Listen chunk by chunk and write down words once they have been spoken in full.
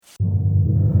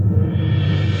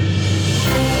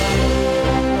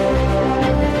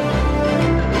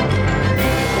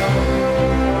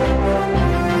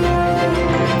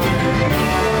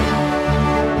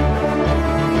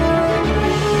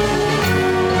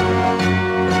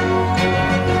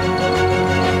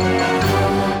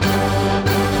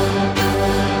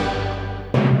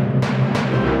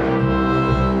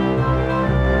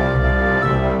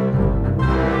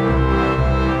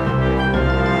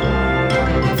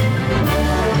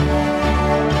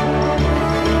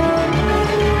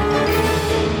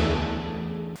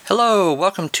Hello,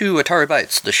 welcome to Atari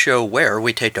Bytes, the show where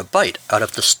we take a bite out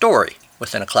of the story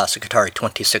within a classic Atari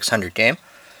 2600 game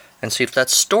and see if that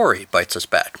story bites us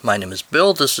back. My name is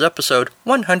Bill, this is episode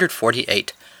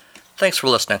 148. Thanks for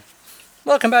listening.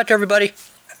 Welcome back, everybody.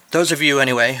 Those of you,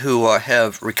 anyway, who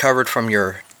have recovered from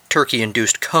your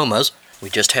turkey-induced comas, we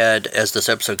just had, as this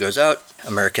episode goes out,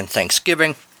 American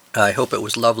Thanksgiving. I hope it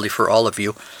was lovely for all of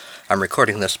you. I'm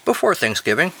recording this before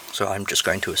Thanksgiving, so I'm just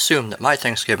going to assume that my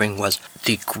Thanksgiving was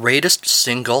the greatest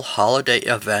single holiday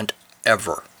event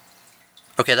ever.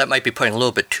 Okay, that might be putting a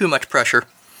little bit too much pressure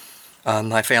on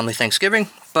my family Thanksgiving,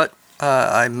 but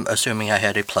I'm assuming I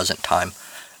had a pleasant time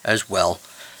as well.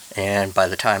 And by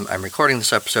the time I'm recording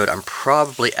this episode, I'm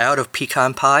probably out of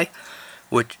pecan pie,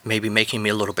 which may be making me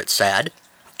a little bit sad.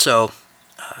 So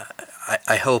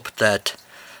I hope that,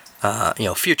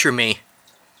 future me,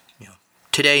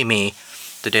 today me,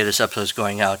 the day this episode is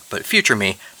going out, but future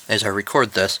me, as I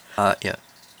record this,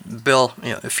 Bill,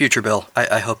 future Bill,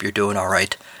 I hope you're doing all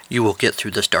right. You will get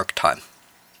through this dark time.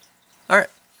 All right.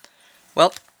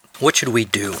 Well, what should we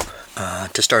do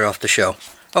to start off the show?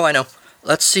 Oh, I know.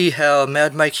 Let's see how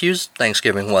Mad Mike Hughes'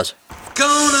 Thanksgiving was.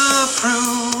 Gonna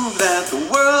prove that the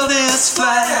world is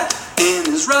flat in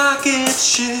his rocket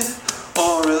ship,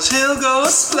 or else he'll go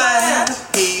splat.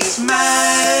 He's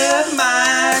Mad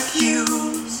Mike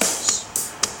Hughes.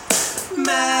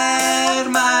 Mad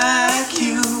Mike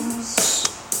Hughes.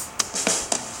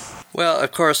 Well,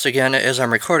 of course, again, as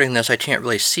I'm recording this, I can't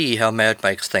really see how Mad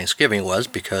Mike's Thanksgiving was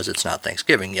because it's not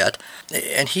Thanksgiving yet.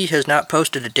 And he has not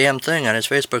posted a damn thing on his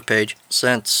Facebook page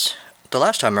since the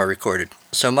last time I recorded.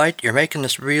 So, Mike, you're making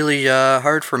this really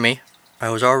hard for me. I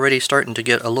was already starting to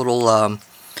get a little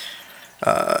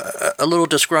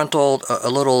disgruntled,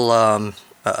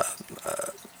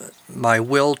 my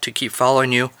will to keep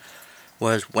following you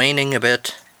was waning a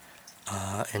bit,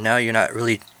 and now you're not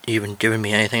really even giving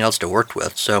me anything else to work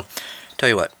with. So, tell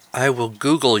you what, I will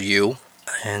Google you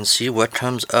and see what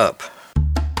comes up.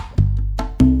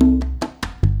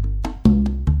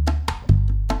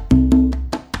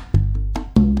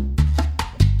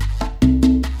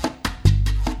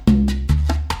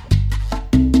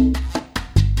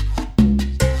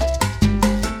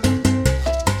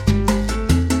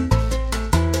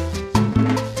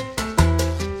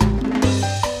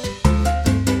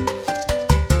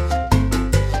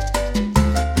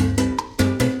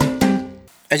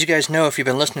 As you guys know, if you've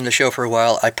been listening to the show for a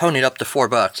while, I ponied up the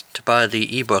 $4 to buy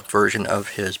the ebook version of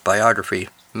his biography,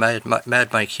 Mad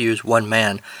Mike Hughes, One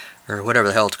Man, or whatever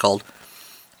the hell it's called.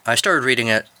 I started reading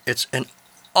it. It's an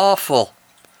awfully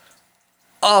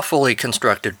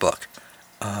constructed book.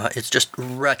 It's just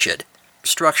wretched.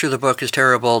 Structure of the book is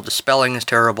terrible. The spelling is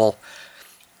terrible.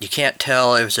 You can't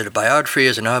tell if it's a biography,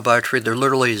 is it not a biography. There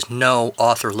literally is no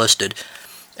author listed.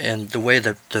 And the way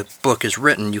that the book is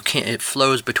written, it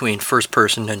flows between first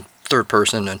person and third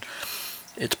person, and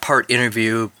it's part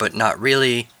interview, but not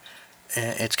really.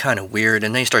 It's kind of weird,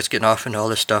 and then he starts getting off into all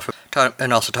this stuff,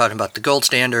 and also talking about the gold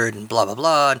standard, and blah, blah,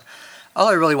 blah. And all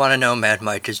I really want to know, Mad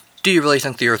Mike, is do you really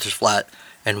think the Earth is flat,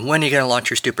 and when are you going to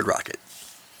launch your stupid rocket?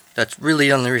 That's really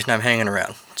the only reason I'm hanging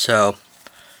around. So,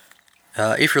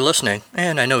 if you're listening,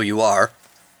 and I know you are,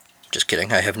 just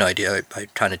kidding, I have no idea, I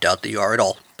kind of doubt that you are at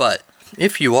all, but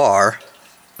if you are,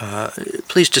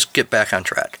 please just get back on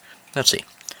track. Let's see.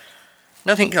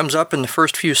 Nothing comes up in the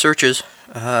first few searches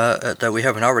that we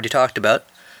haven't already talked about.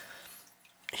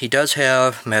 He does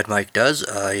have, Mad Mike does,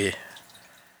 a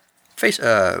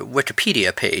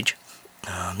Wikipedia page.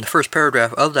 The first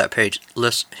paragraph of that page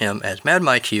lists him as Mad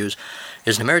Mike Hughes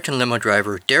is an American limo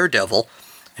driver, daredevil,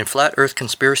 and flat earth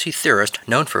conspiracy theorist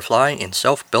known for flying in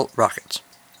self-built rockets.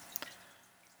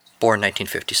 Born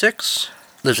 1956.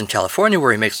 Lives in California,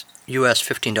 where he makes U.S.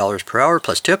 $15 per hour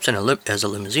plus tips as a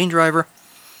limousine driver.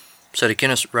 Set a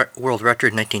Guinness World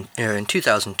Record in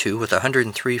 2002 with a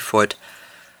 103-foot,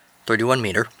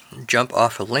 31-meter jump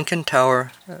off a Lincoln Town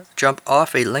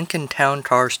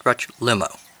car stretch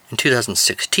limo. In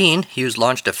 2016, Hughes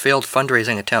launched a failed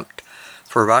fundraising attempt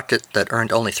for a rocket that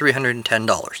earned only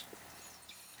 $310.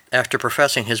 After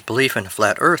professing his belief in a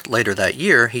flat Earth later that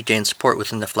year, he gained support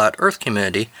within the flat Earth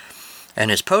community, and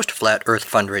his post-Flat Earth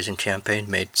fundraising campaign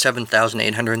made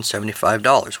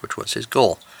 $7,875, which was his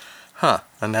goal.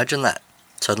 Imagine that.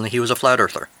 Suddenly he was a flat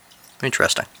earther.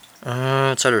 Interesting.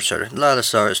 Etc. A lot of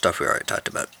stuff we already talked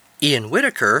about. Ian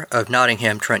Whitaker of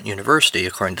Nottingham Trent University,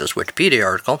 according to this Wikipedia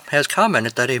article, has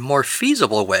commented that a more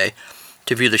feasible way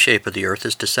to view the shape of the Earth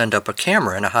is to send up a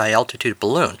camera in a high-altitude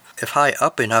balloon. If high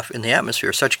up enough in the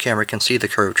atmosphere, such a camera can see the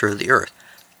curvature of the Earth.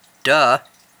 Duh.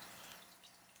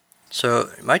 So,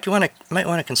 might want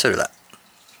to consider that.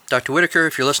 Dr. Whitaker,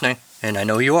 if you're listening, and I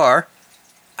know you are,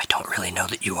 I don't really know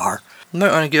that you are. I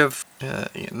might want to give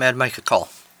Mad Mike a call.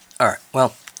 Alright,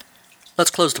 well, let's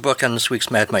close the book on this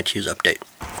week's Mad Mike Hughes update.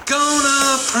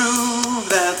 Gonna prove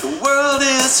that the world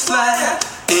is flat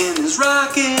in his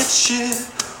rocket ship,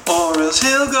 or else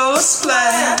he'll go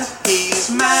splat.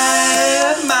 He's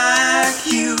Mad Mike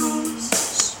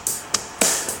Hughes.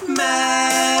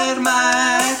 Mad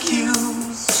Mike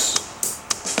Hughes.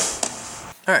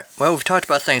 Alright, well, we've talked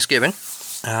about Thanksgiving.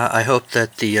 I hope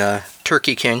that the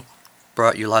Turkey King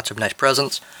brought you lots of nice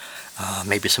presents,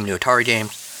 maybe some new Atari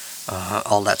games,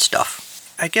 all that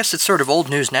stuff. I guess it's sort of old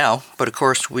news now, but of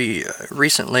course we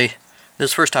recently,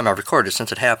 this is the first time I've recorded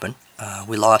since it happened,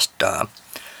 we lost our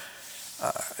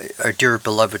dear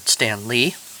beloved Stan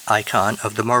Lee, icon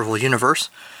of the Marvel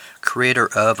Universe, creator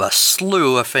of a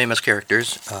slew of famous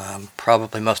characters,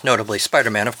 probably most notably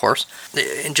Spider-Man, of course,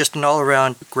 and just an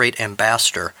all-around great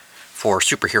ambassador for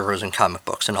superheroes and comic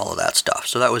books and all of that stuff.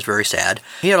 So that was very sad.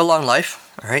 He had a long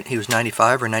life, all right? He was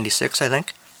 95 or 96, I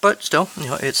think. But still,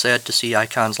 it's sad to see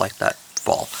icons like that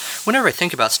fall. Whenever I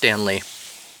think about Stan Lee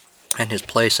and his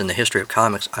place in the history of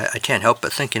comics, I can't help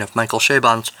but thinking of Michael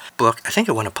Chabon's book. I think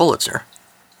it won a Pulitzer,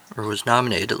 or was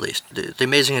nominated at least, The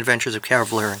Amazing Adventures of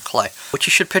Cavalier and Clay, which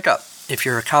you should pick up if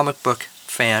you're a comic book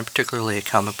fan, particularly a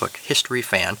comic book history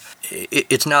fan.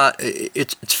 It's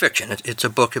fiction. It's a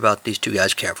book about these two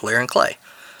guys, Cavalier and Clay,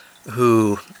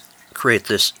 who create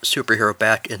this superhero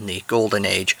back in the golden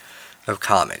age of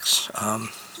comics,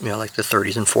 like the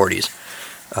 30s and 40s.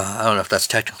 I don't know if that's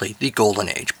technically the golden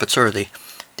age, but sort of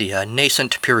the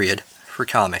nascent period for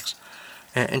comics,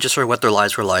 and just sort of what their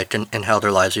lives were like and how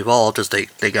their lives evolved as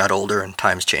they got older and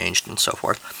times changed and so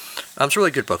forth. It's a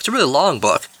really good book. It's a really long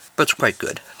book, but it's quite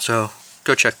good. So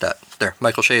go check that. There,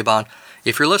 Michael Chabon.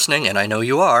 If you're listening, and I know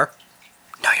you are,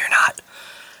 no, you're not.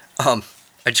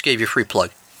 I just gave you a free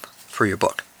plug for your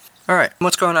book. All right,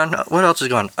 what's going on? What else is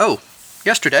going on? Oh,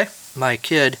 yesterday, my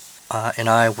kid and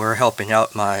I were helping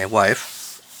out my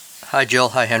wife. Hi, Jill.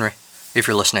 Hi, Henry. If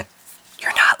you're listening.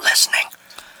 You're not listening.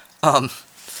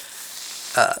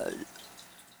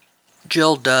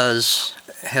 Jill has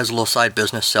a little side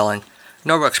business selling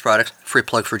Norwex products, free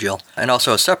plug for Jill, and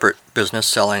also a separate business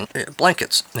selling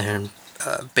blankets and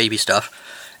baby stuff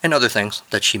and other things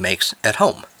that she makes at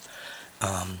home,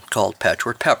 called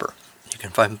Patchwork Pepper. You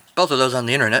can find both of those on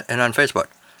the internet and on Facebook.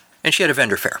 And she had a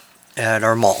vendor fair at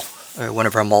our mall, one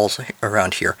of our malls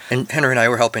around here. And Henry and I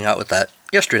were helping out with that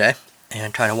yesterday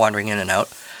and kind of wandering in and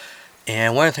out.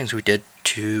 And one of the things we did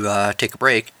to take a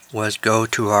break was go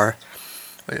to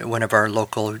one of our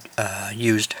local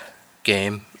used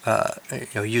game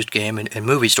and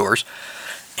movie stores,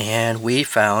 and we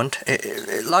found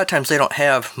a lot of times they don't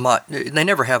have much. They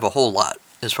never have a whole lot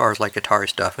as far as like Atari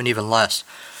stuff, and even less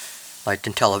like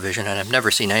in television. And I've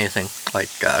never seen anything like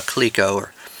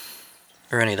Coleco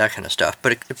or any of that kind of stuff.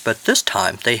 But this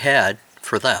time they had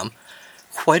for them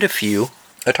quite a few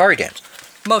Atari games.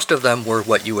 Most of them were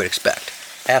what you would expect: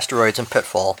 Asteroids and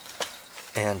Pitfall,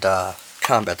 and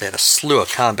Combat. They had a slew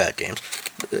of combat games.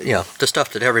 The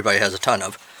stuff that everybody has a ton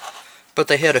of. But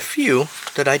they had a few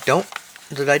that I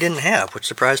didn't have, which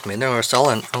surprised me. And they were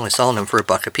only selling them for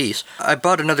 $1 a piece. I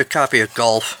bought another copy of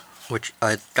Golf, which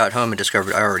I got home and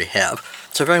discovered I already have.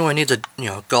 So if anyone needs a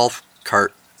golf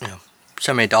cart,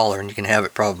 send me $1 and you can have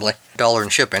it probably. $1 in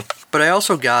shipping. But I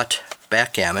also got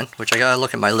Backgammon, which I gotta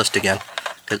look at my list again,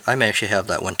 because I may actually have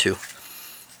that one too.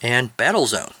 And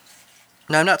Battlezone.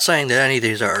 Now I'm not saying that any of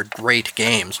these are great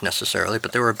games necessarily,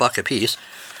 but they were $1 a piece.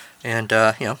 And,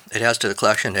 it adds to the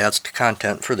collection, it adds to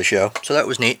content for the show, so that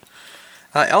was neat.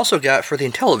 I also got, for the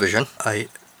Intellivision, a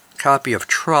copy of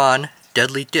Tron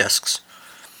Deadly Discs.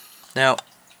 Now,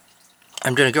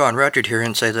 I'm going to go on record here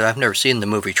and say that I've never seen the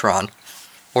movie Tron,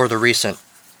 or the recent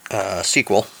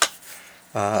sequel.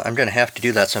 I'm going to have to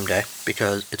do that someday,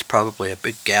 because it's probably a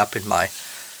big gap in my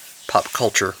pop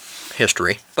culture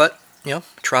history. But,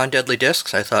 Tron Deadly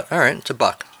Discs, I thought, alright, it's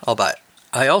 $1, I'll buy it.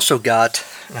 I also got,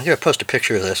 and I'm going to post a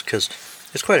picture of this because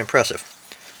it's quite impressive.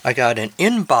 I got an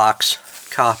in-box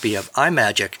copy of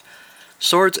iMagic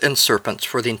Swords and Serpents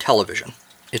for the Intellivision.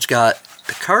 It's got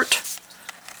the cart,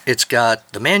 it's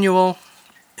got the manual,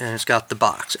 and it's got the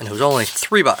box. And it was only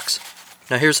 $3.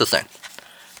 Now here's the thing.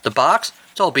 The box,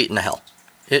 it's all beaten to hell.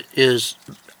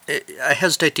 I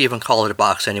hesitate to even call it a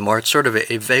box anymore. It's sort of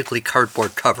a vaguely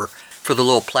cardboard cover for the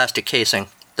little plastic casing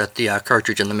that the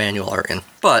cartridge and the manual are in.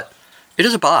 But it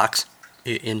is a box,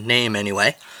 in name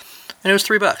anyway, and it was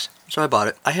 $3, so I bought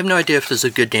it. I have no idea if this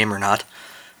is a good game or not.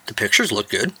 The pictures look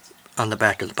good on the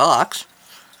back of the box,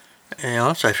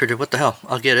 so I figured, what the hell,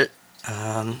 I'll get it.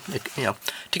 To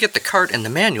get the cart and the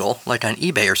manual, like on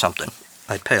eBay or something,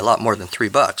 I'd pay a lot more than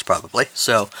 $3 probably.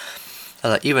 So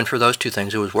Even for those two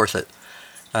things, it was worth it.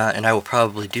 And I will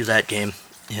probably do that game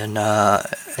in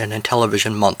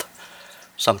Intellivision month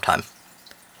sometime.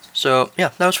 So,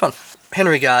 yeah, that was fun.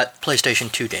 Henry got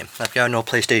PlayStation 2 game. I've got no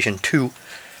PlayStation 2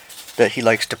 that he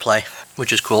likes to play,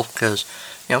 which is cool, because,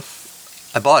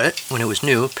 I bought it when it was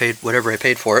new, paid whatever I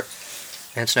paid for it,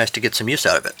 and it's nice to get some use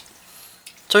out of it.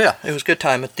 So yeah, it was a good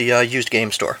time at the used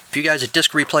game store. If you guys at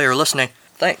Disc Replay are listening,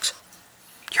 thanks.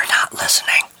 You're not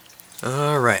listening.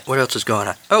 Alright, what else is going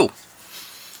on? Oh,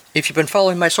 if you've been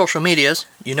following my social medias,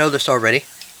 you know this already,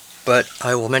 but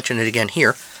I will mention it again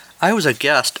here. I was a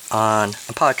guest on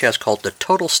a podcast called the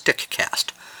Total Stick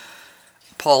Cast.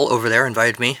 Paul over there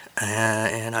invited me,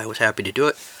 and I was happy to do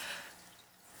it.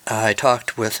 I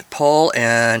talked with Paul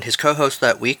and his co-host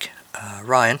that week,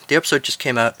 Ryan. The episode just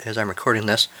came out as I'm recording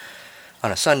this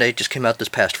on a Sunday. It just came out this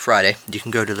past Friday. You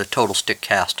can go to the Total Stick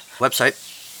Cast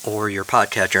website or your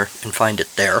podcatcher and find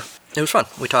it there. It was fun.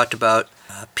 We talked about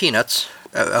Peanuts.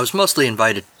 I was mostly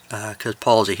invited because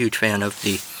Paul is a huge fan of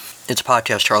the It's a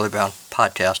Podcast, Charlie Brown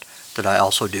podcast that I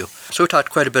also do. So we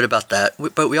talked quite a bit about that,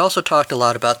 but we also talked a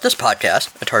lot about this podcast,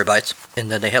 Atari Bytes, and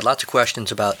then they had lots of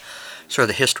questions about sort of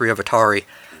the history of Atari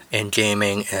and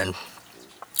gaming and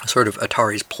sort of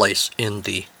Atari's place in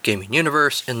the gaming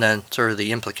universe, and then sort of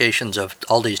the implications of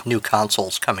all these new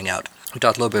consoles coming out. We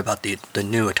talked a little bit about the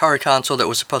new Atari console that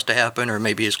was supposed to happen, or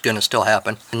maybe is going to still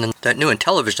happen, and then that new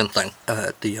Intellivision thing,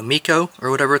 the Amico,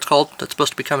 or whatever it's called, that's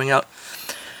supposed to be coming out.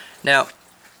 Now,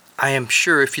 I am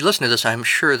sure, if you listen to this, I'm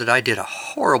sure that I did a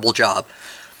horrible job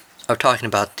of talking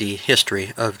about the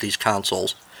history of these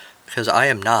consoles, because I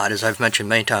am not, as I've mentioned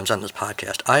many times on this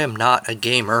podcast, I am not a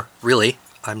gamer, really.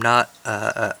 I'm not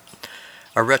a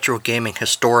retro gaming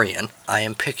historian. I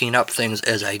am picking up things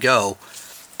as I go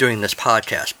doing this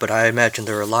podcast, but I imagine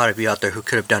there are a lot of you out there who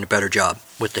could have done a better job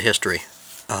with the history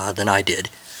than I did.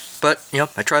 But,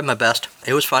 I tried my best.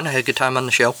 It was fun. I had a good time on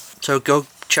the show. So go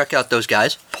check out those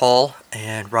guys, Paul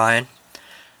and Ryan.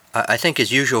 I think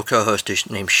his usual co-host is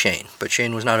named Shane, but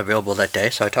Shane was not available that day,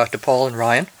 so I talked to Paul and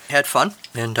Ryan. Had fun,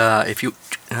 and if you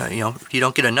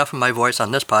don't get enough of my voice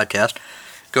on this podcast,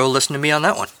 go listen to me on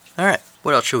that one. All right,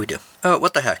 what else should we do?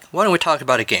 What the heck? Why don't we talk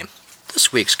about a game?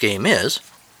 This week's game is...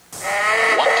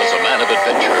 What does a man of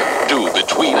adventure do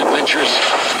between adventures?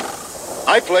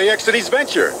 I play Exidy's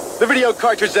Venture, the video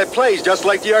cartridge that plays just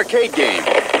like the arcade game.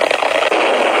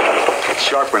 It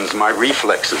sharpens my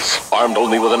reflexes. Armed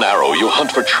only with an arrow, you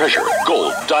hunt for treasure,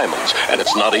 gold, diamonds, and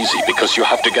it's not easy because you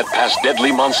have to get past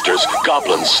deadly monsters,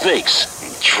 goblins,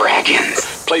 snakes,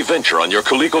 Dragons. Play Venture on your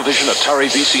ColecoVision, Atari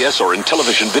VCS, or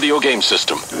Intellivision video game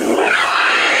system.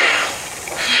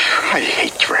 I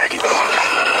hate dragons.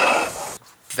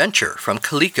 Venture from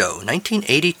Coleco,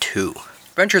 1982.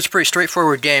 Venture is a pretty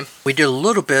straightforward game. We did a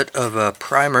little bit of a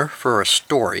primer for a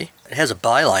story. It has a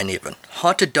byline even.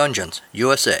 Haunted Dungeons,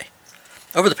 USA.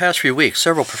 Over the past few weeks,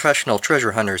 several professional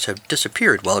treasure hunters have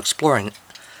disappeared while exploring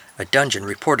a dungeon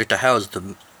reported to house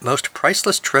the most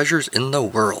priceless treasures in the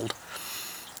world.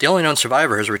 The only known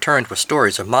survivor has returned with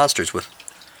stories of monsters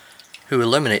who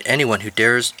eliminate anyone who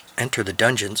dares enter the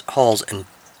dungeons, halls, and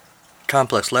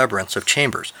complex labyrinths of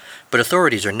chambers, but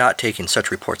authorities are not taking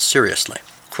such reports seriously.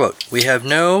 Quote, "We have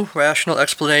no rational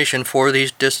explanation for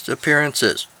these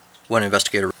disappearances," one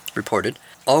investigator reported.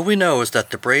 "All we know is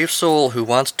that the brave soul who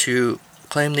wants to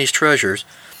claim these treasures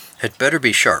had better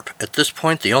be sharp. At this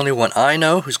point, the only one I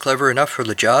know who's clever enough for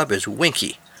the job is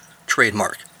Winky,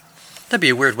 trademark." That'd be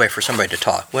a weird way for somebody to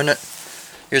talk, wouldn't it?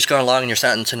 You're just going along in your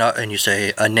sentence and you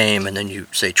say a name and then you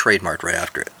say trademark right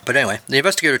after it. But anyway, the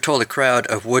investigator told a crowd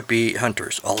of would-be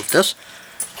hunters all of this.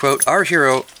 Quote, "Our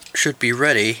hero should be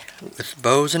ready with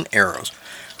bows and arrows.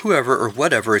 Whoever or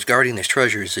whatever is guarding these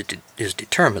treasures is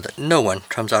determined that no one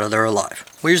comes out of there alive."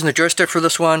 We're using the joystick for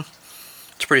this one.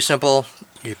 It's pretty simple.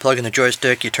 You plug in the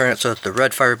joystick, you turn it so that the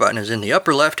red fire button is in the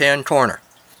upper left-hand corner.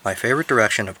 My favorite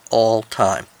direction of all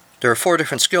time. There are 4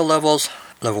 different skill levels.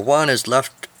 Level 1 is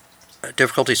left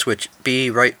difficulty switch B,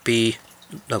 right B.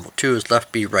 Level 2 is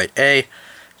left B, right A.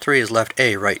 3 is left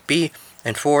A, right B.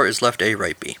 And 4 is left A,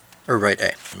 right B. Or right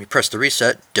A. You press the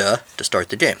reset, to start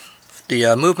the game.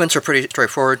 The movements are pretty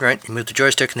straightforward, right? You move the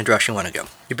joystick in the direction you want to go.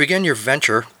 You begin your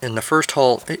venture in the first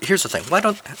hole. Here's the thing.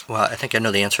 I think I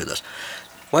know the answer to this.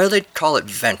 Why do they call it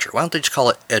Venture? Why don't they just call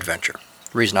it Adventure?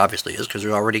 The reason obviously is because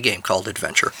there's already a game called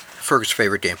Adventure. Ferg's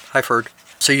favorite game. Hi, Ferg.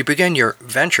 So you begin your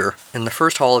venture in the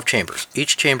first hall of chambers.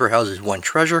 Each chamber houses one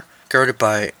treasure, guarded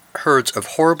by herds of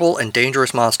horrible and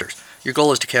dangerous monsters. Your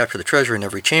goal is to capture the treasure in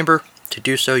every chamber. To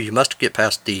do so, you must get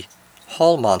past the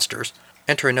hall monsters,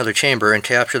 enter another chamber, and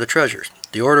capture the treasures.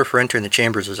 The order for entering the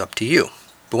chambers is up to you.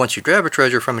 But once you grab a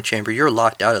treasure from a chamber, you're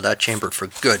locked out of that chamber for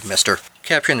good, mister.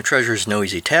 Capturing the treasure is no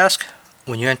easy task.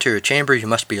 When you enter a chamber, you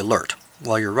must be alert.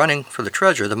 While you're running for the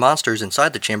treasure, the monsters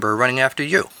inside the chamber are running after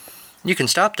you. You can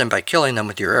stop them by killing them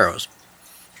with your arrows,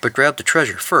 but grab the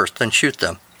treasure first, then shoot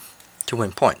them to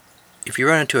win point. If you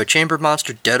run into a chamber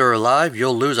monster, dead or alive,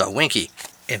 you'll lose a Winky.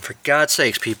 And for God's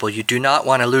sakes, people, you do not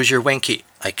want to lose your Winky.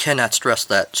 I cannot stress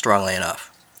that strongly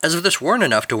enough. As if this weren't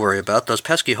enough to worry about, those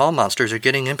pesky hall monsters are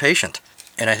getting impatient.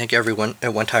 And I think everyone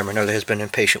at one time or another has been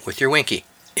impatient with your Winky.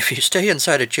 If you stay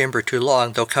inside a chamber too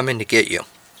long, they'll come in to get you.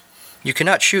 You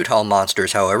cannot shoot hall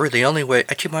monsters, however. The only way...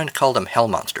 I keep wanting to call them hell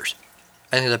monsters.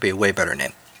 I think that'd be a way better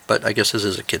name. But I guess this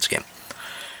is a kid's game.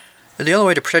 And the only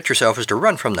way to protect yourself is to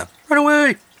run from them. Run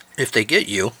away! If they get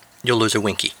you, you'll lose a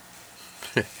Winky.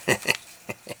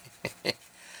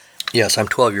 Yes, I'm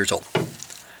 12 years old.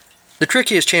 The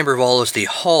trickiest chamber of all is the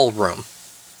hall room.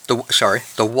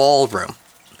 The wall room.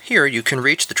 Here, you can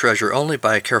reach the treasure only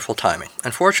by careful timing.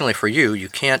 Unfortunately for you, you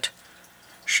can't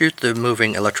shoot the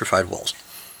moving electrified walls.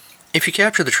 If you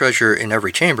capture the treasure in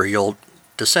every chamber, you'll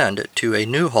descend to a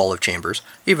new hall of chambers,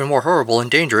 even more horrible and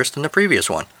dangerous than the previous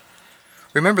one.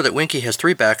 Remember that Winky has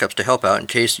 3 backups to help out in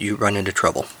case you run into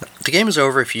trouble. The game is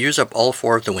over if you use up all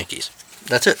 4 of the Winkies.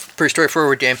 That's it. Pretty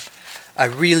straightforward game. I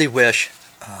really wish,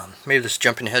 maybe this is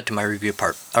jumping ahead to my review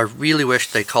part, I really wish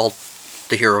they called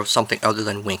the hero something other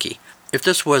than Winky. If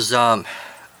this was,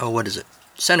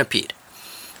 Centipede,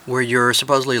 where you're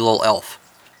supposedly a little elf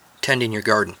tending your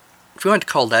garden. If you wanted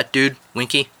to call that dude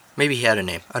Winky, maybe he had a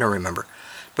name, I don't remember.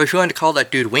 But if you wanted to call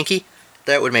that dude Winky,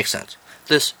 that would make sense.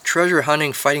 This treasure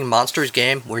hunting fighting monsters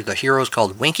game where the hero's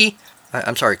called Winky,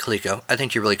 I'm sorry, Coleco, I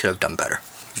think you really could have done better.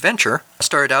 Venture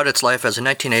started out its life as a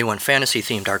 1981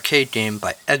 fantasy-themed arcade game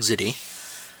by Exidy.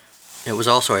 It was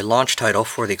also a launch title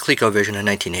for the ColecoVision in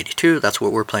 1982. That's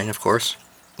what we're playing, of course.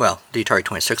 Well, the Atari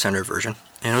 2600 version.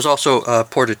 And it was also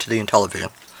ported to the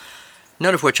Intellivision,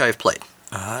 none of which I have played.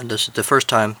 This is the first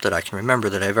time that I can remember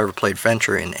that I've ever played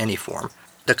Venture in any form.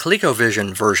 The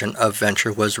ColecoVision version of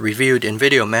Venture was reviewed in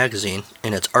Video Magazine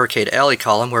in its Arcade Alley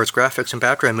column, where its graphics and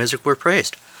background music were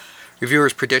praised.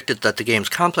 Reviewers predicted that the game's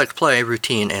complex play,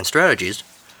 routine, and strategies,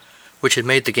 which had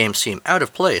made the game seem out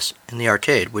of place in the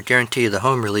arcade, would guarantee the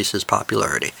home release's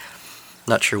popularity.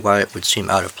 Not sure why it would seem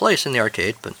out of place in the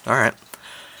arcade, but alright.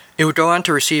 It would go on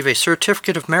to receive a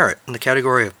Certificate of Merit in the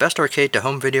category of Best Arcade to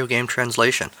Home Video Game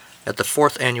Translation at the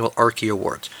 4th Annual Archie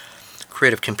Awards.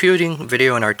 Creative Computing,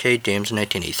 Video and Arcade Games in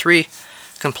 1983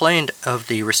 complained of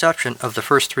the reception of the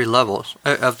first 3 levels,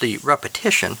 of the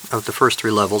repetition of the first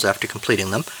 3 levels after completing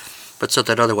them, but said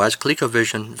that otherwise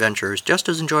ColecoVision Venture is just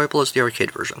as enjoyable as the arcade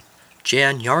version.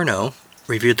 Jan Yarno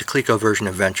reviewed the Coleco version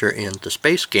of Venture in The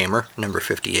Space Gamer, number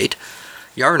 58.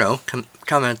 Yarno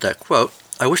commented that, quote,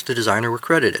 "I wish the designer were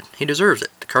credited. He deserves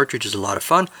it. The cartridge is a lot of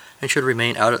fun and should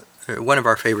remain one of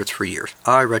our favorites for years.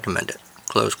 I recommend it."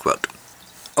 Close quote.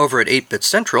 Over at 8-Bit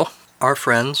Central, our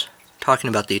friends, talking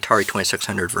about the Atari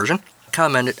 2600 version,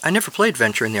 commented, "I never played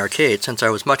Venture in the arcade since I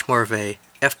was much more of a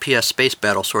FPS space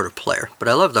battle sort of player, but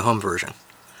I love the home version.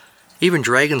 Even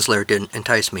Dragon's Lair didn't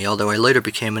entice me, although I later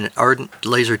became an ardent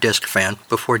Laserdisc fan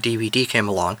before DVD came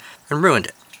along and ruined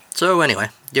it. So anyway,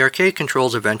 the arcade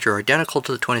controls of Venture are identical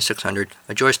to the 2600,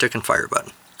 a joystick and fire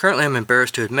button. Currently I'm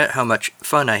embarrassed to admit how much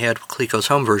fun I had with Coleco's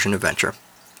home version of Venture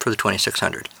for the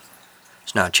 2600.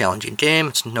 It's not a challenging game,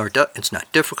 it's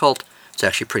not difficult, it's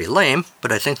actually pretty lame,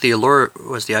 but I think the allure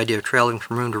was the idea of traveling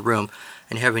from room to room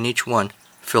and having each one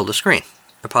fill the screen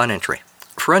upon entry.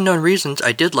 For unknown reasons,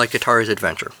 I did like Atari's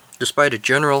Adventure, despite a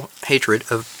general hatred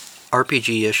of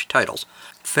RPG-ish titles.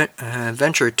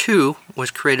 Venture 2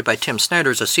 was created by Tim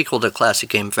Snyder as a sequel to the classic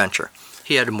game Venture.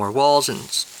 He added more walls and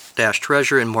stashed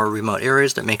treasure in more remote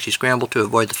areas that makes you scramble to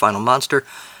avoid the final monster,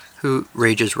 who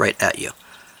rages right at you.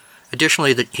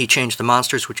 Additionally, he changed the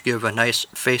monsters, which give a nice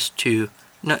facelift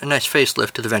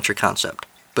to the Venture concept.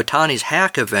 Botani's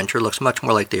hack of Venture looks much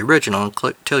more like the original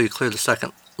until you clear the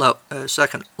second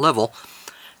level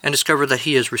and discover that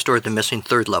he has restored the missing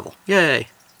 3rd level. Yay!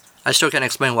 I still can't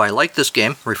explain why I like this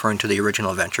game, referring to the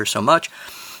original Venture, so much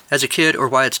as a kid, or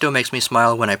why it still makes me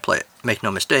smile when I play it. Make no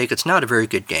mistake, it's not a very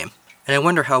good game, and I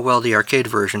wonder how well the arcade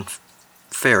version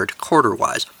fared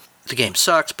quarter-wise. The game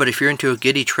sucks, but if you're into a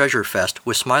giddy treasure fest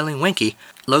with Smiling Winky,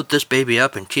 load this baby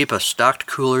up and keep a stocked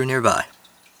cooler nearby.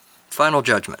 Final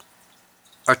judgment.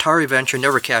 Atari Venture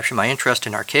never captured my interest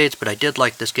in arcades, but I did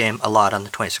like this game a lot on the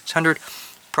 2600.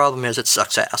 Problem is, it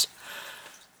sucks ass.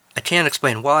 I can't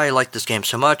explain why I like this game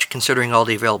so much. Considering all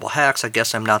the available hacks, I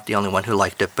guess I'm not the only one who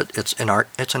liked it, but it's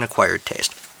an acquired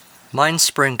taste.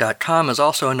 Mindspring.com is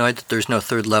also annoyed that there's no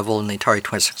 3rd level in the Atari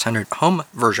 2600 home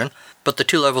version, but the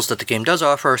 2 levels that the game does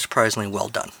offer are surprisingly well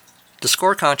done. The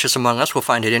score-conscious among us will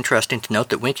find it interesting to note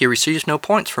that Winky receives no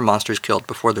points for monsters killed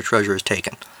before their treasure is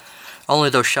taken.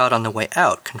 Only those shot on the way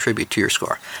out contribute to your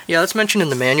score. Yeah, that's mentioned in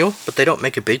the manual, but they don't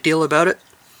make a big deal about it.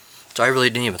 So I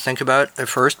really didn't even think about it at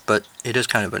first, but it is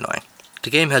kind of annoying. The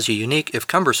game has a unique, if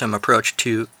cumbersome, approach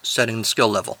to setting the skill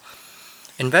level.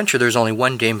 In Venture, there's only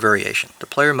one game variation. The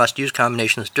player must use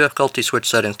combinations of difficulty switch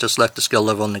settings to select the skill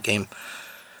level in the game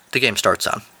starts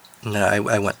on. And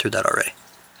I went through that already.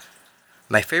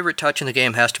 My favorite touch in the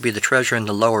game has to be the treasure in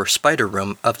the lower spider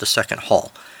room of the second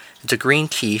hall. It's a green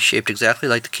key shaped exactly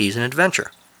like the keys in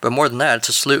Adventure. But more than that, it's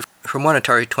a salute from one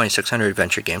Atari 2600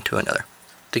 Adventure game to another.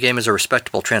 The game is a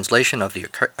respectable translation of the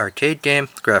arcade game.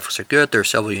 The graphics are good. There are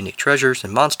several unique treasures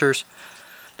and monsters.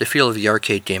 The feel of the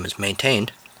arcade game is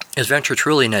maintained. Is Venture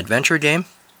truly an adventure game?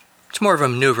 It's more of a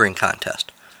maneuvering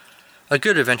contest. A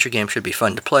good adventure game should be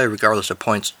fun to play regardless of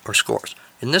points or scores.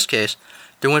 In this case,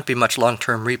 there wouldn't be much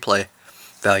long-term replay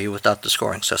value without the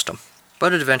scoring system.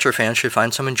 But adventure fans should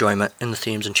find some enjoyment in the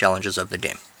themes and challenges of the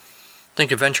game.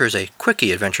 Think Adventure is a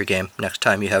quickie adventure game next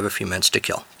time you have a few minutes to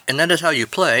kill. And that is how you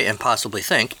play and possibly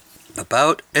think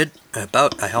about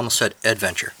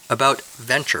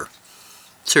Venture.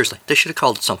 Seriously, they should have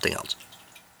called it something else.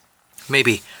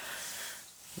 Maybe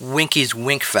Winky's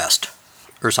Winkfest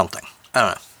or something. I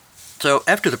don't know. So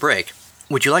after the break,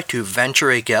 would you like to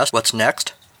venture a guess what's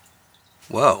next?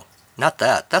 Whoa, not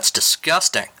that. That's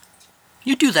disgusting.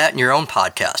 You do that in your own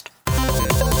podcast.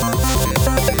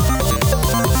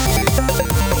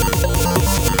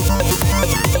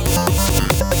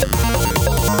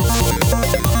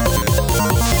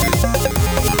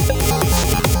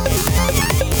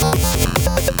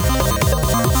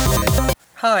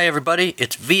 Hi everybody,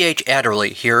 it's VH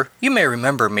Adderley here. You may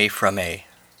remember me from a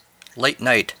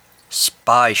late-night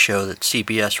spy show that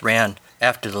CBS ran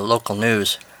after the local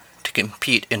news to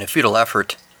compete in a futile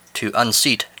effort to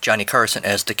unseat Johnny Carson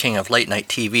as the king of late-night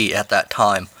TV at that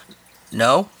time.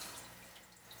 No?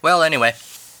 Well, anyway,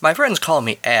 my friends call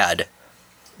me Ad.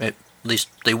 At least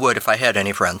they would if I had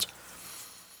any friends.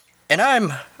 And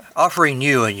I'm offering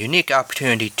you a unique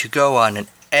opportunity to go on an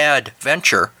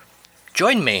adventure.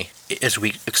 Join me as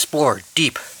we explore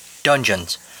deep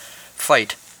dungeons,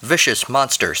 fight vicious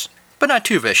monsters, but not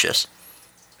too vicious,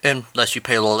 unless you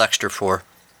pay a little extra for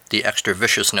the extra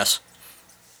viciousness.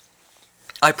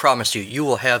 I promise you, you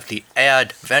will have the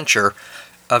adventure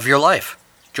of your life.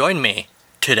 Join me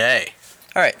today.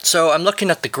 Alright, so I'm looking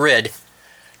at the grid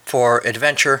for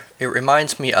Adventure. It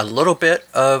reminds me a little bit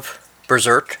of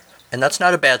Berserk, and that's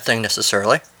not a bad thing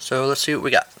necessarily, so let's see what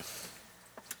we got.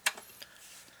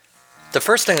 The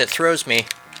first thing that throws me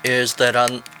is that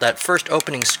on that first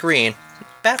opening screen,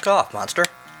 back off, monster.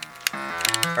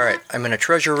 Alright, I'm in a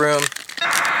treasure room.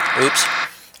 Oops.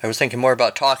 I was thinking more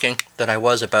about talking than I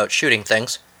was about shooting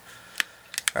things.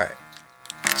 Alright.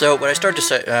 So, when I start to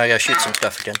say... I gotta shoot some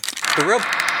stuff again.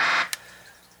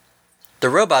 The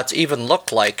robots even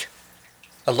look like...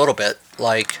 a little bit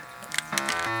like...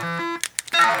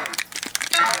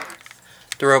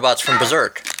 the robots from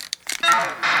Berserk.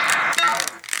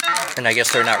 And I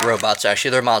guess they're not robots, actually.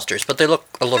 They're monsters. But they look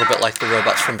a little bit like the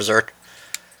robots from Berserk.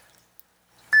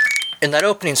 In that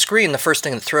opening screen, the first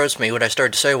thing that throws me, what I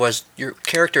started to say was, your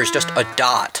character is just a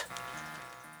dot.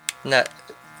 And that,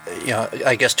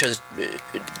 I guess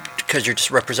because you're just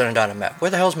represented on a map.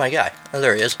 Where the hell's my guy? Oh,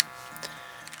 there he is.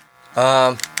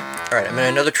 Alright, I'm in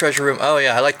another treasure room. Oh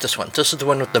yeah, I like this one. This is the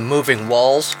one with the moving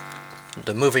walls.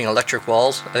 The moving electric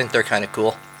walls. I think they're kind of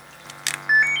cool.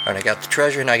 Alright, I got the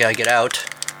treasure and I gotta get out.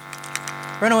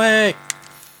 Run away!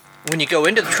 When you go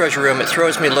into the treasure room, it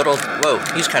throws me a little... Whoa,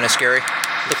 he's kind of scary.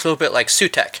 Looks a little bit like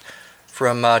Sutek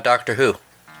from Doctor Who.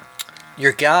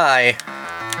 Your guy...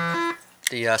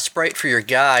 the sprite for your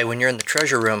guy when you're in the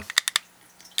treasure room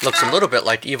looks a little bit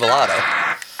like Evil Otto.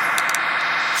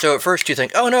 So at first you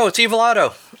think, oh no, it's Evil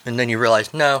Otto! And then you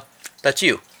realize, no, that's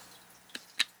you.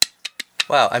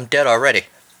 Wow, I'm dead already.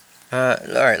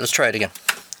 Alright, let's try it again.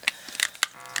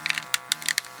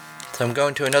 So I'm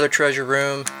going to another treasure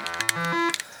room.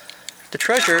 The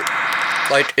treasure,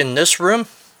 like in this room,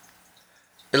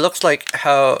 it looks like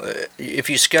how, if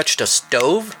you sketched a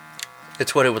stove,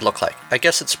 it's what it would look like. I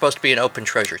guess it's supposed to be an open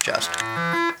treasure chest.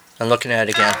 I'm looking at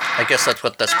it again. I guess that's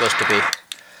what that's supposed to be.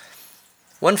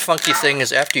 One funky thing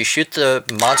is after you shoot the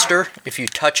monster, if you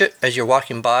touch it as you're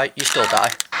walking by, you still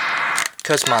die.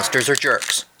 Because monsters are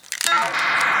jerks.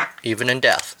 Even in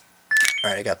death.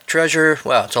 Alright, I got the treasure.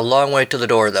 Wow, it's a long way to the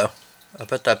door, though. I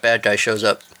bet that bad guy shows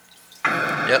up.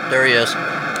 Yep, there he is.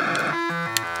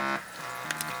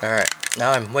 Alright,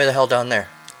 now I'm way the hell down there.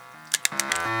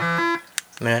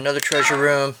 I'm in another treasure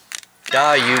room.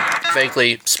 Die, you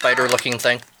vaguely spider-looking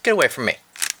thing. Get away from me.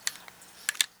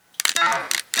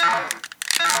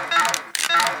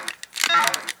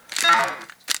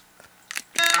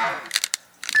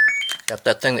 Got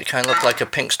that thing that kind of looked like a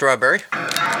pink strawberry.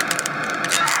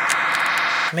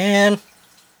 Man,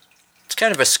 it's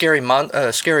kind of a scary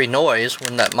noise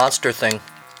when that monster thing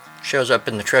shows up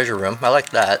in the treasure room. I like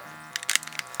that.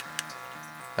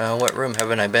 What room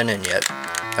haven't I been in yet?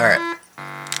 Alright.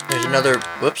 There's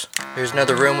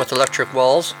another room with electric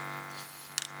walls.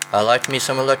 I like me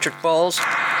some electric balls.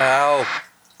 Ow.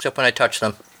 Except when I touch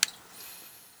them.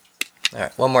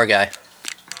 Alright, one more guy.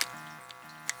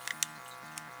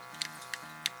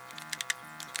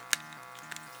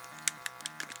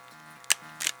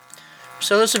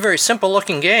 So this is a very simple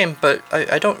looking game, but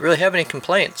I don't really have any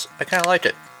complaints. I kind of liked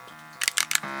it.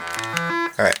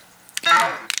 Alright.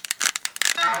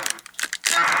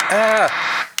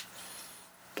 Ah!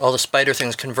 All the spider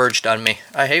things converged on me.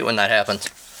 I hate when that happens.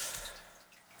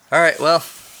 Alright, well,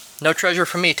 no treasure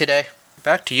for me today.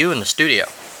 Back to you in the studio.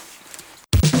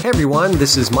 Hey everyone,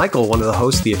 this is Michael, one of the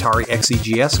hosts of the Atari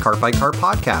XEGS Cart by Cart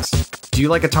podcast. Do you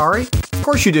like Atari? Of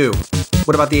course you do.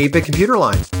 What about the 8-bit computer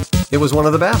line? It was one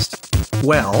of the best.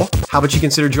 Well, how about you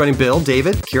consider joining Bill,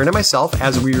 David, Kieran, and myself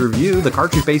as we review the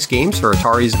cartridge-based games for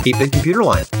Atari's 8-bit computer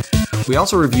line. We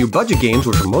also review budget games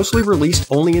which were mostly released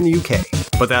only in the UK.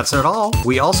 But that's not all.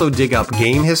 We also dig up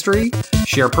game history,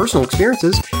 share personal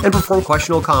experiences, and perform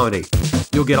questionable comedy.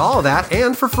 You'll get all of that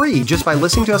and for free just by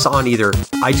listening to us on either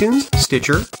iTunes,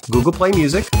 Stitcher, Google Play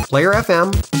Music, Player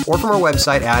FM, or from our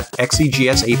website at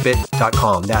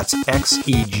xegs8bit.com. That's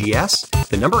xegs,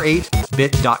 the number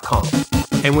 8bit.com.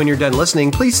 And when you're done listening,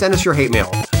 please send us your hate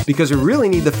mail, because we really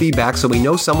need the feedback so we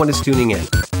know someone is tuning in.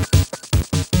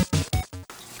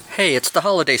 Hey, it's the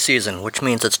holiday season, which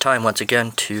means it's time once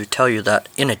again to tell you that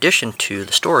in addition to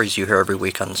the stories you hear every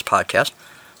week on this podcast,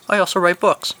 I also write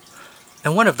books.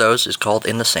 And one of those is called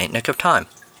In the Saint Nick of Time,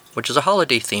 which is a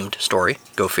holiday-themed story,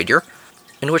 go figure,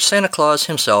 in which Santa Claus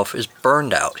himself is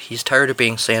burned out. He's tired of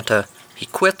being Santa, he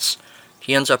quits,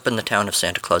 he ends up in the town of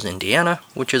Santa Claus, Indiana,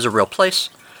 which is a real place,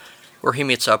 where he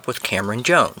meets up with Cameron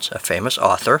Jones, a famous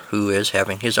author who is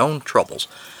having his own troubles.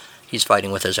 He's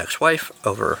fighting with his ex-wife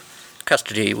over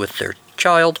custody with their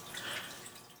child.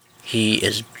 He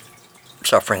is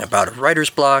suffering a bout of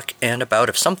writer's block and a bout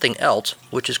of something else,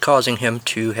 which is causing him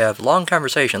to have long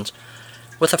conversations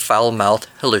with a foul-mouthed,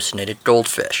 hallucinated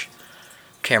goldfish.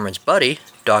 Cameron's buddy,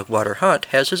 Dogwater Hunt,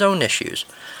 has his own issues.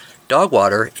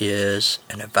 Dogwater is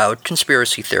an avowed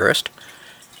conspiracy theorist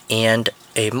and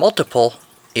a multiple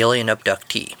alien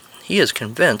abductee. He is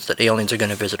convinced that aliens are going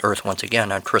to visit Earth once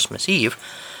again on Christmas Eve,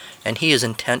 and he is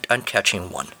intent on catching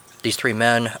one. These three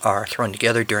men are thrown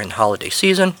together during the holiday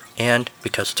season, and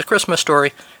because it's a Christmas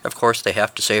story, of course they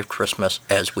have to save Christmas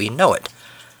as we know it.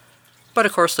 But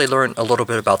of course they learn a little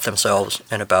bit about themselves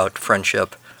and about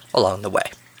friendship along the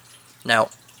way. Now,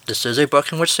 this is a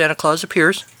book in which Santa Claus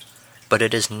appears, but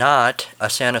it is not a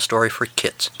Santa story for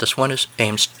kids. This one is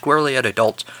aimed squarely at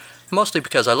adults, mostly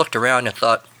because I looked around and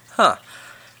thought,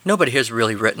 nobody has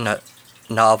really written a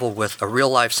novel with a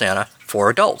real-life Santa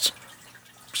for adults.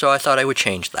 So I thought I would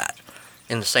change that.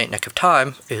 In the Saint Nick of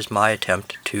Time is my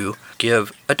attempt to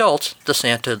give adults the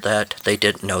Santa that they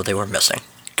didn't know they were missing.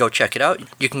 Go check it out.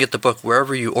 You can get the book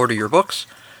wherever you order your books.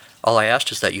 All I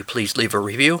asked is that you please leave a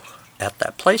review at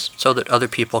that place so that other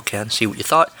people can see what you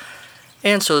thought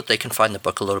and so that they can find the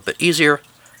book a little bit easier,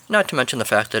 not to mention the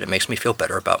fact that it makes me feel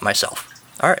better about myself.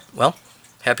 Alright, well,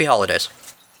 happy holidays.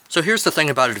 So here's the thing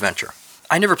about Adventure.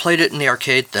 I never played it in the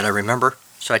arcade that I remember,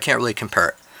 so I can't really compare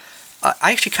it.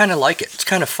 I actually kind of like it. It's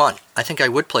kind of fun. I think I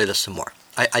would play this some more.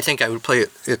 I think I would play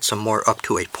it some more up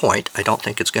to a point. I don't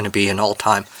think it's going to be an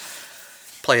all-time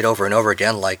play it over and over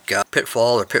again like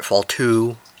Pitfall or Pitfall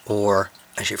 2 or,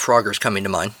 actually, Frogger's coming to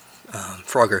mind.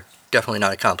 Frogger, definitely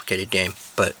not a complicated game,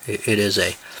 but it is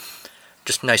a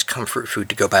just nice comfort food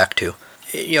to go back to.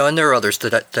 You know, and there are others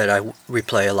that I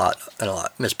replay a lot.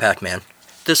 Ms. Pac-Man.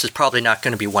 This is probably not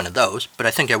going to be one of those, but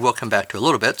I think I will come back to a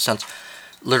little bit since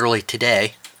literally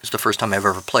today is the first time I've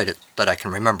ever played it that I can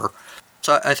remember.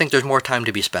 So I think there's more time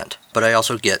to be spent. But I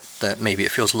also get that maybe it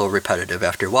feels a little repetitive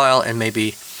after a while, and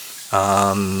maybe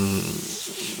not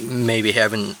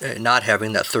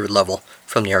having that third level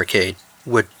from the arcade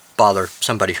would bother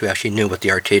somebody who actually knew what the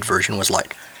arcade version was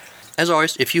like. As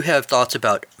always, if you have thoughts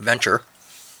about Venture,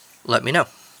 let me know.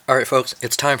 Alright folks,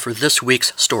 it's time for this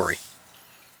week's story.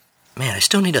 Man, I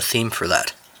still need a theme for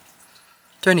that.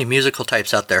 Are there any musical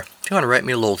types out there? If you want to write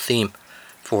me a little theme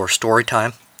for story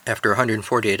time after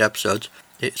 148 episodes,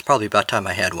 it's probably about time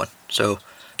I had one. So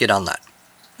get on that.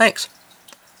 Thanks.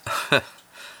 Now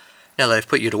that I've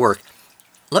put you to work,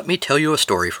 let me tell you a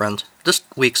story, friends. This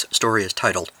week's story is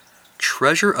titled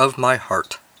Treasure of My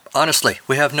Heart. Honestly,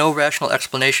 we have no rational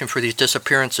explanation for these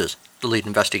disappearances, the lead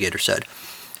investigator said.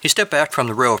 He stepped back from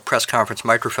the row of press conference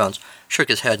microphones, shook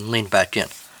his head, and leaned back in.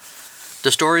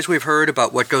 The stories we've heard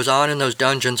about what goes on in those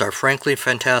dungeons are frankly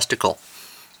fantastical.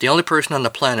 The only person on the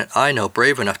planet I know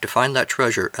brave enough to find that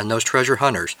treasure and those treasure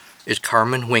hunters is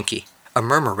Carmen Winky. A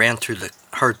murmur ran through the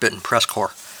hard-bitten press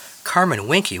corps. Carmen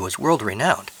Winky was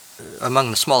world-renowned among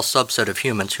the small subset of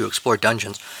humans who explore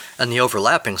dungeons and the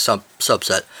overlapping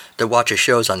subset that watches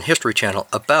shows on History Channel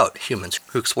about humans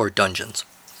who explore dungeons.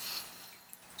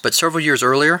 But several years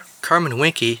earlier, Carmen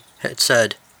Winky had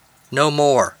said, "No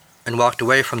more," and walked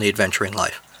away from the adventuring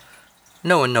life.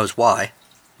 No one knows why.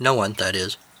 No one, that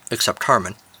is, except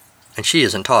Carmen. And she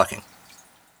isn't talking.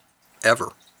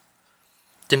 Ever.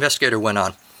 The investigator went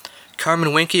on.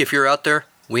 "Carmen Winky, if you're out there,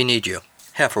 we need you."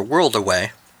 Half a world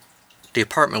away, the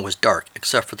apartment was dark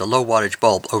except for the low-wattage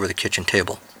bulb over the kitchen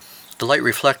table. The light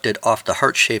reflected off the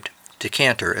heart-shaped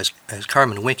decanter as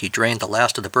Carmen Winky drained the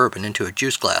last of the bourbon into a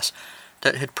juice glass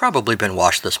that had probably been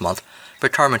washed this month,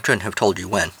 but Carmen couldn't have told you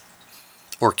when.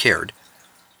 Or cared.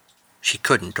 She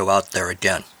couldn't go out there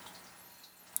again.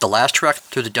 The last trek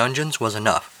through the dungeons was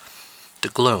enough. The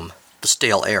gloom, the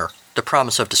stale air, the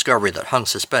promise of discovery that hung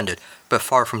suspended, but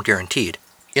far from guaranteed,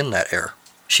 in that air.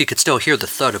 She could still hear the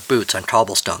thud of boots on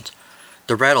cobblestones.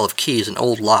 The rattle of keys and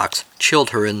old locks chilled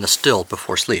her in the still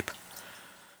before sleep.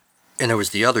 And there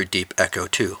was the other deep echo,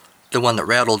 too, the one that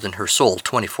rattled in her soul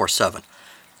 24/7,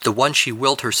 the one she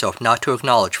willed herself not to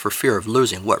acknowledge for fear of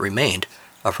losing what remained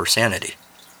of her sanity.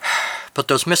 But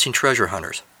those missing treasure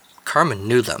hunters, Carmen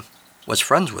knew them, was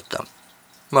friends with them.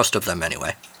 Most of them,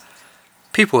 anyway.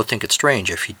 People would think it strange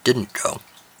if he didn't go.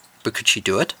 But could she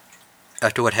do it?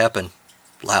 After what happened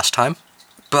last time?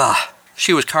 Bah!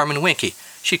 She was Carmen Winky.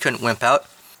 She couldn't wimp out.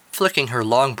 Flicking her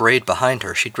long braid behind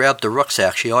her, she grabbed the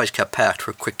rucksack she always kept packed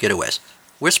for quick getaways.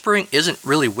 Whispering isn't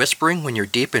really whispering when you're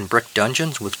deep in brick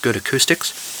dungeons with good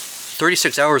acoustics.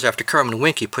 36 hours after Carmen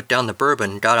Winky put down the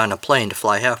bourbon and got on a plane to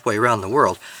fly halfway around the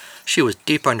world, she was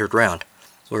deep underground,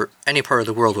 where any part of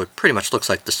the world would pretty much look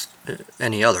like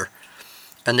any other.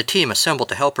 And the team assembled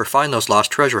to help her find those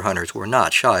lost treasure hunters were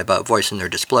not shy about voicing their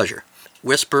displeasure.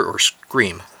 Whisper or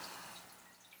scream.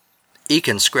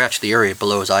 Eakins scratched the area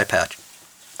below his eye patch.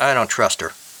 "I don't trust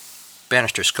her."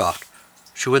 Bannister scoffed.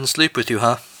 "She wouldn't sleep with you,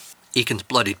 huh?" Eakins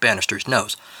bloodied Bannister's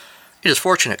nose. It is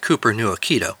fortunate Cooper knew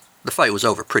Aikido. The fight was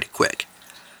over pretty quick.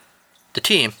 The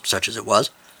team, such as it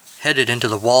was, headed into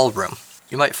the wall room.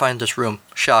 "You might find this room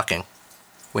shocking,"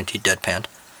 Winky deadpanned.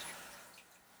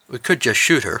 "We could just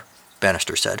shoot her,"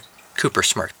 Bannister said. Cooper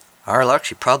smirked. "Our luck,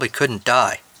 she probably couldn't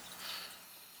die."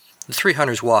 The three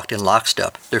hunters walked in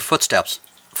lockstep, their footsteps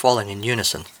falling in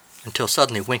unison, until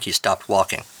suddenly Winky stopped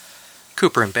walking.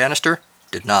 Cooper and Bannister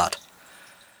did not.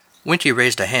 Winky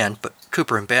raised a hand, but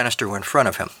Cooper and Bannister were in front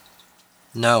of him.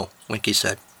 "No," Winky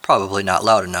said, probably not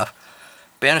loud enough.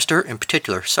 Bannister, in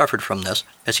particular, suffered from this,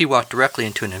 as he walked directly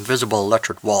into an invisible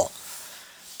electric wall.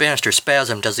 Bannister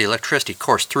spasmed as the electricity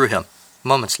coursed through him.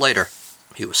 Moments later,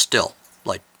 he was still,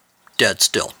 like dead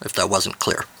still, if that wasn't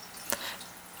clear.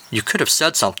 "You could have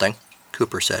said something,"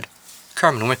 Cooper said.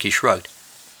 Carmen Winky shrugged.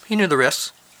 He knew the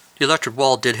risks. The electric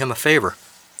wall did him a favor.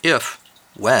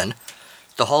 When,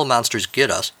 the Hall monsters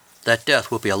get us, that death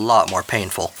will be a lot more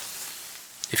painful.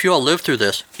 If you all live through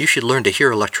this, you should learn to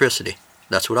hear electricity.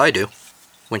 That's what I do."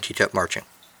 Winky kept marching.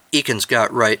 Eakins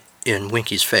got right in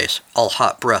Winky's face, all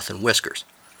hot breath and whiskers.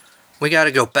 "We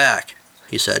gotta go back,"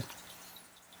 he said.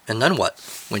 "And then what?"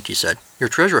 Winky said. "Your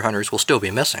treasure hunters will still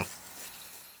be missing."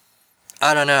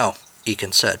 "I don't know,"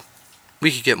 Eakins said.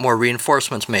 "We could get more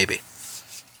reinforcements, maybe."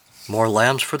 "More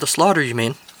lambs for the slaughter, you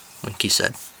mean?" Winky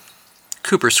said.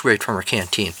 Cooper swayed from her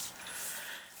canteen.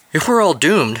 "If we're all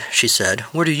doomed," she said,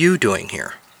 "what are you doing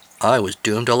here?" "I was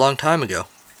doomed a long time ago."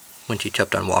 Winky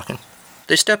kept on walking.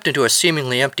 They stepped into a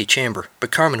seemingly empty chamber,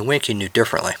 but Carmen Winky knew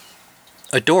differently.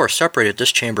 A door separated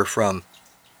this chamber from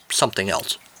something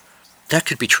else. "That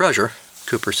could be treasure,"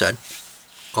 Cooper said.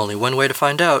 "Only one way to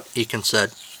find out," Eakins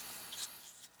said.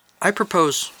 "I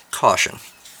propose caution,"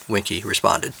 Winky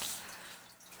responded.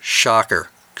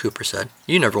 "Shocker," Cooper said.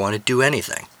 "You never want to do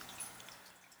anything."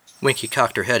 Winky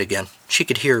cocked her head again. She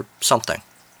could hear something.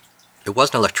 It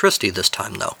wasn't electricity this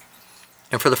time, though.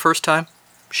 And for the first time,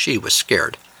 she was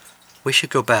scared. "We should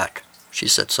go back," she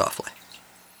said softly.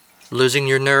 "Losing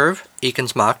your nerve?"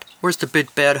 Eakins mocked. "Where's the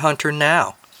big bad hunter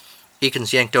now?"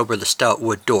 Eakins yanked over the stout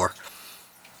wood door,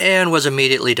 and was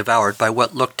immediately devoured by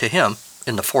what looked to him,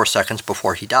 in the 4 seconds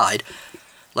before he died,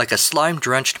 like a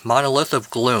slime-drenched monolith of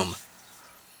gloom.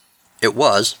 It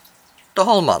was the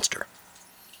Hall monster.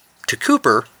 To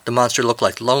Cooper, the monster looked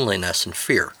like loneliness and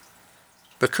fear,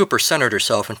 but Cooper centered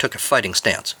herself and took a fighting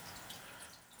stance.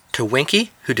 To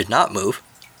Winky, who did not move,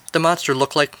 the monster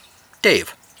looked like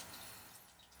Dave,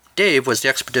 Dave was the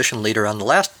expedition leader on the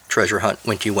last treasure hunt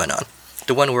Winky went on,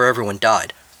 the one where everyone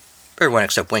died. Everyone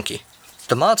except Winky.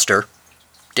 The monster,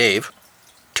 Dave,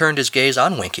 turned his gaze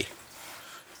on Winky.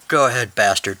 "Go ahead,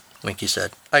 bastard," Winky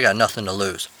said. "I got nothing to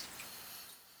lose."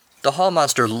 The hall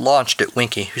monster launched at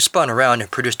Winky, who spun around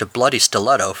and produced a bloody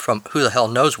stiletto from who the hell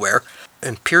knows where,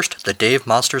 and pierced the Dave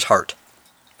monster's heart.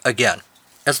 Again.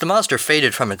 As the monster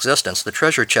faded from existence, the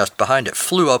treasure chest behind it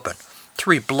flew open,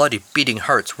 3 bloody beating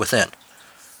hearts within.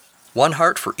 1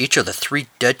 heart for each of the 3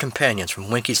 dead companions from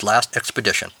Winky's last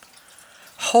expedition.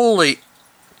 "Holy,"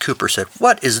 Cooper said,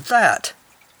 "what is that?"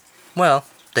 "Well,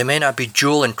 they may not be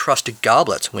jewel-encrusted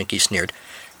goblets," Winky sneered,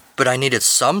 "but I needed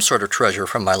some sort of treasure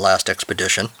from my last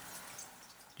expedition."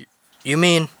 "You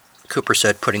mean," Cooper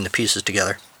said, putting the pieces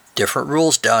together. "Different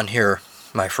rules down here,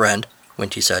 my friend,"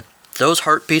 Winky said. "Those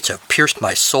heartbeats have pierced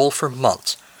my soul for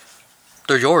months.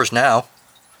 They're yours now."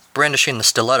 Brandishing the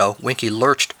stiletto, Winky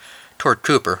lurched toward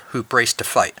Cooper, who braced to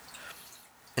fight.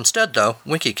 Instead, though,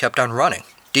 Winky kept on running,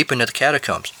 deep into the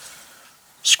catacombs,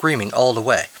 screaming all the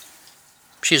way.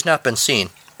 She has not been seen,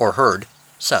 or heard,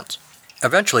 since.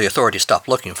 Eventually, authorities stopped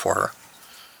looking for her.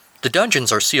 The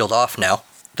dungeons are sealed off now,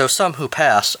 though some who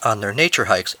pass on their nature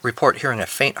hikes report hearing a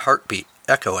faint heartbeat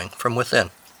echoing from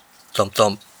within.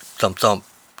 Thump-thump, thump-thump,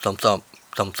 thump-thump,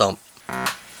 thump-thump.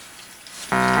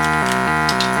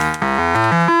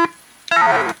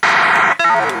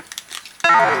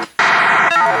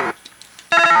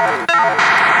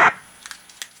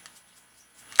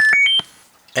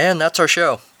 And that's our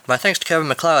show. My thanks to Kevin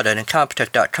MacLeod at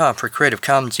Incompetech.com for Creative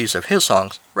Commons use of his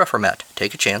songs, Reformat,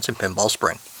 Take a Chance, and Pinball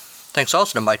Spring. Thanks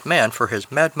also to Mike Mann for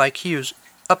his Mad Mike Hughes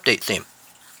update theme.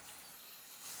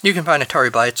 You can find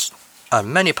Atari Bytes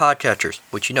on many podcatchers,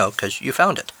 which you know because you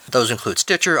found it. Those include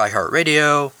Stitcher,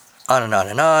 iHeartRadio, on and on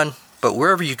and on. But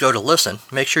wherever you go to listen,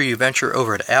 make sure you venture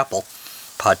over to Apple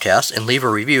Podcasts and leave a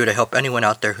review to help anyone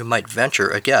out there who might venture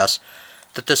a guess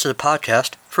that this is a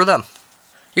podcast for them.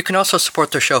 You can also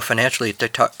support the show financially at the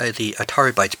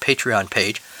Atari Bytes Patreon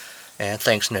page, and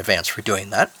thanks in advance for doing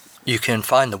that. You can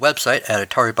find the website at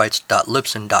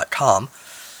ataribytes.libsyn.com,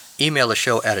 email the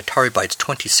show at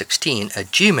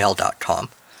ataribytes2016@gmail.com,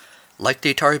 like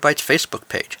the Atari Bytes Facebook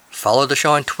page, follow the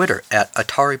show on Twitter at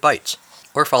Atari Bytes,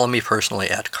 or follow me personally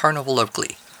at Carnival of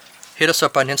Glee. Hit us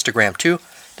up on Instagram too,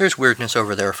 there's weirdness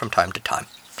over there from time to time.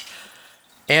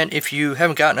 And if you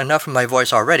haven't gotten enough of my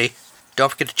voice already, don't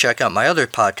forget to check out my other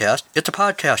podcast, It's a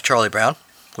Podcast, Charlie Brown,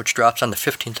 which drops on the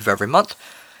 15th of every month,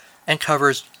 and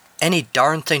covers any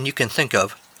darn thing you can think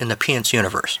of in the Peanuts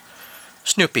universe.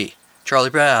 Snoopy, Charlie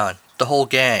Brown, the whole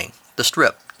gang, the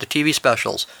strip, the TV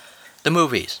specials, the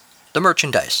movies, the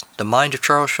merchandise, the mind of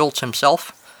Charles Schultz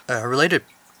himself, related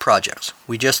projects.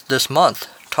 We just this month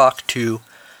talked to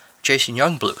Jason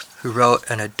Youngbluth, who wrote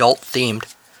an adult-themed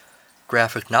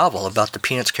graphic novel about the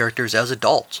Peanuts characters as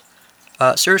adults.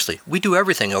 Seriously, we do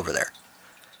everything over there.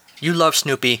 You love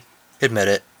Snoopy, admit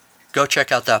it. Go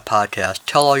check out that podcast.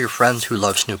 Tell all your friends who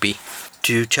love Snoopy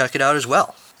to check it out as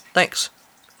well. Thanks.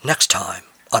 Next time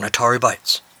on Atari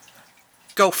Bytes.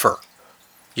 Gopher.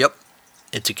 Yep,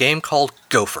 it's a game called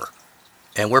Gopher.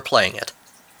 And we're playing it.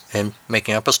 And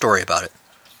making up a story about it.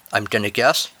 I'm gonna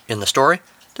guess, in the story,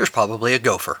 there's probably a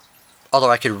gopher. Although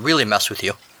I could really mess with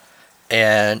you.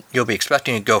 And you'll be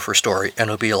expecting a gopher story, and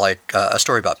it'll be like a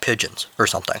story about pigeons or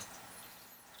something.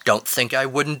 Don't think I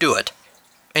wouldn't do it.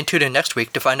 And tune in next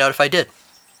week to find out if I did.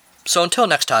 So until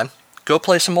next time, go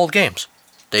play some old games.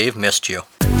 They've missed you.